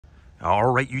All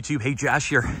right, YouTube. Hey, Josh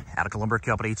here, Attica Lumber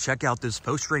Company. Check out this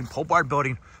post-frame pole barn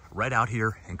building right out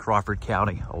here in Crawford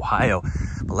County, Ohio.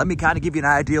 But let me kind of give you an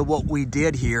idea of what we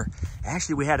did here.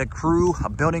 Actually, we had a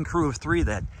building crew of 3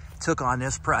 that took on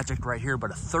this project right here,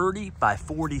 but a 30 by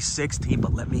 40 16.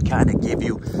 But let me kind of give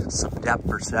you some depth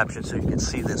perception so you can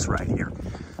see this right here.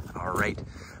 All right,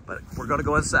 but we're going to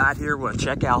go inside here. We're going to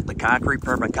check out the concrete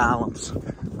perma columns.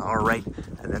 All right,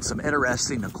 and then some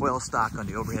interesting coil stock on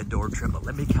the overhead door trim. But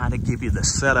let me kind of give you the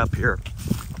setup here.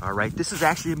 All right, this is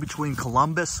actually in between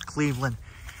Columbus, Cleveland,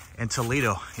 and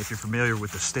Toledo, if you're familiar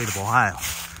with the state of Ohio.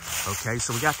 Okay,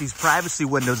 so we got these privacy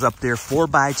windows up there,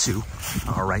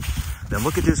 4x2. All right, then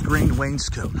look at this green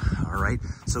wainscot. All right,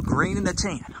 so green and the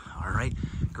tan. All right,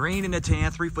 green and the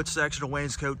tan, 3-foot sectional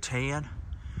wainscot, tan.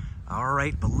 All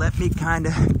right, but let me kind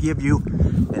of give you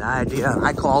an idea.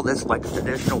 I call this like a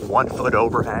traditional 1-foot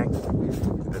overhang.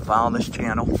 You've been following this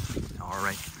channel. All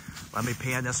right, let me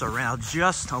pan this around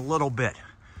just a little bit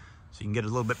so you can get a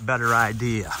little bit better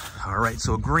idea. All right,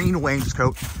 so a green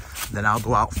wainscot, then I'll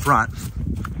go out front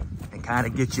and kind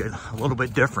of get you a little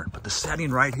bit different. But the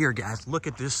setting right here, guys, look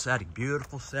at this setting,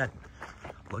 beautiful setting.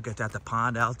 Look at that, the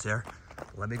pond out there.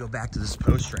 Let me go back to this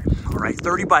post frame. All right,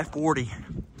 30 by 40.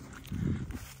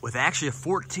 With actually a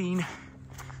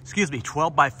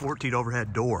 12 by 14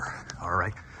 overhead door. All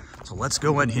right, so let's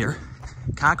go in here.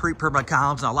 Concrete perma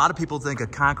columns. Now, a lot of people think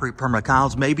of concrete perma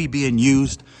columns maybe being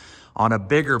used on a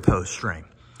bigger post frame.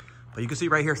 But you can see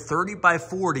right here, 30 by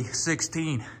 40,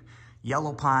 16,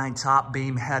 yellow pine top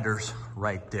beam headers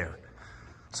right there.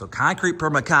 So concrete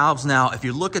perma columns. Now, if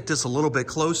you look at this a little bit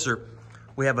closer,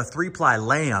 we have a 3-ply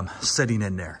lamb sitting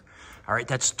in there. All right,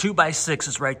 that's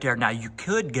 2x6s right there. Now, you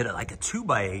could get it like a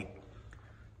 2x8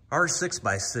 or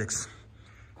 6x6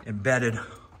 embedded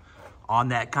on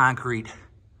that concrete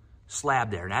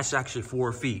slab there. And that's actually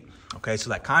 4 feet. Okay,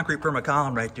 so that concrete perma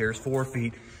column right there is 4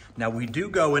 feet. Now, we do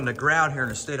go in the ground here in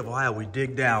the state of Ohio. We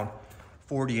dig down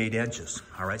 48 inches.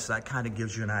 All right, so that kind of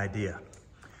gives you an idea.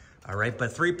 All right,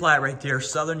 but 3-ply right there,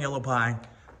 southern yellow pine,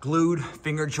 glued,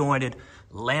 finger jointed,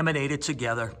 laminated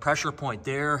together, pressure point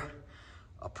there,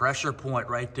 a pressure point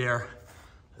right there,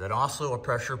 then also a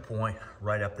pressure point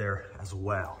right up there as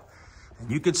well.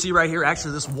 And you can see right here,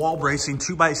 actually this wall bracing,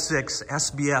 2x6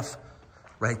 SBF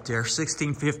right there,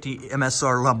 1650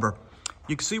 MSR lumber.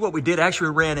 You can see what we did,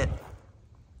 actually ran it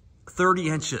 30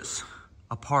 inches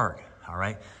apart, all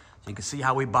right? So you can see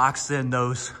how we boxed in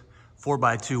those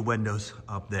 4x2 windows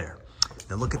up there.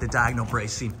 Then look at the diagonal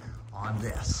bracing on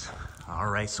this. All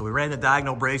right, so we ran the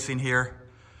diagonal bracing here,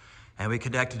 and we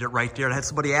connected it right there. And I had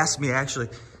somebody ask me actually,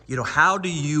 you know, how do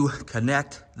you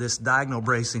connect this diagonal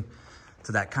bracing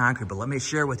to that concrete? But let me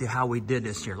share with you how we did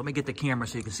this here. Let me get the camera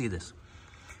so you can see this.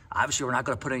 Obviously, we're not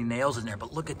gonna put any nails in there,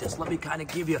 but look at this. Let me kind of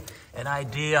give you an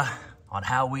idea on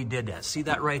how we did that. See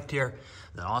that right there?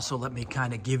 Then also let me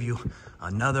kind of give you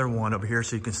another one over here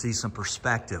so you can see some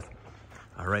perspective.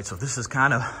 All right, so this is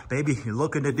kind of, maybe you're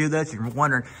looking to do this, you're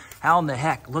wondering, how in the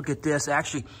heck, look at this.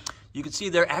 Actually, you can see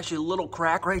there actually a little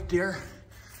crack right there.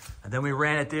 And then we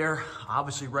ran it there,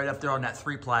 obviously right up there on that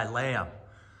 3-ply lamb.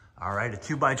 All right, a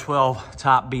 2x12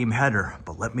 top beam header.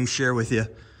 But let me share with you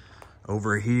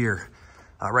over here,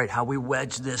 all right, how we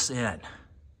wedged this in.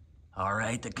 All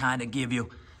right, to kind of give you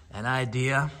an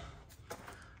idea.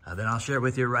 And then I'll share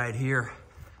with you right here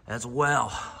as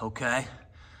well, okay?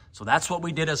 So that's what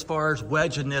we did as far as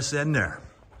wedging this in there.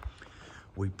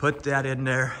 We put that in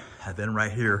there, and then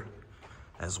right here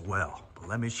as well. But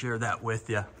let me share that with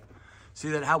you. See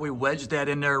that how we wedged that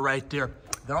in there right there.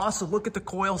 Then also look at the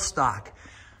coil stock.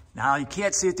 Now you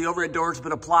can't see it, the overhead door has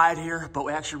been applied here, but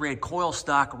we actually ran coil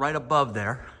stock right above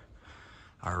there.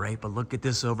 All right, but look at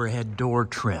this overhead door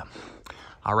trim.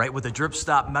 All right, with the drip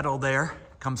stop metal there,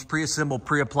 comes pre-assembled,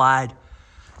 pre-applied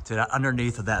to the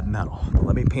underneath of that metal. But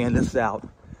let me pan this out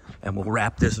and we'll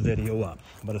wrap this video up.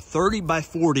 But a 30 by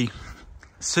 40,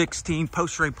 16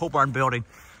 post-frame pole barn building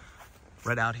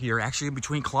right out here, actually in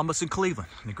between Columbus and Cleveland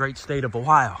in the great state of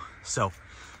Ohio. So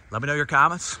let me know your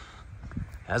comments.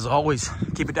 As always,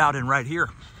 keep it down in right here.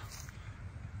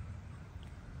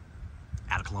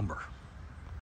 Attica Lumber.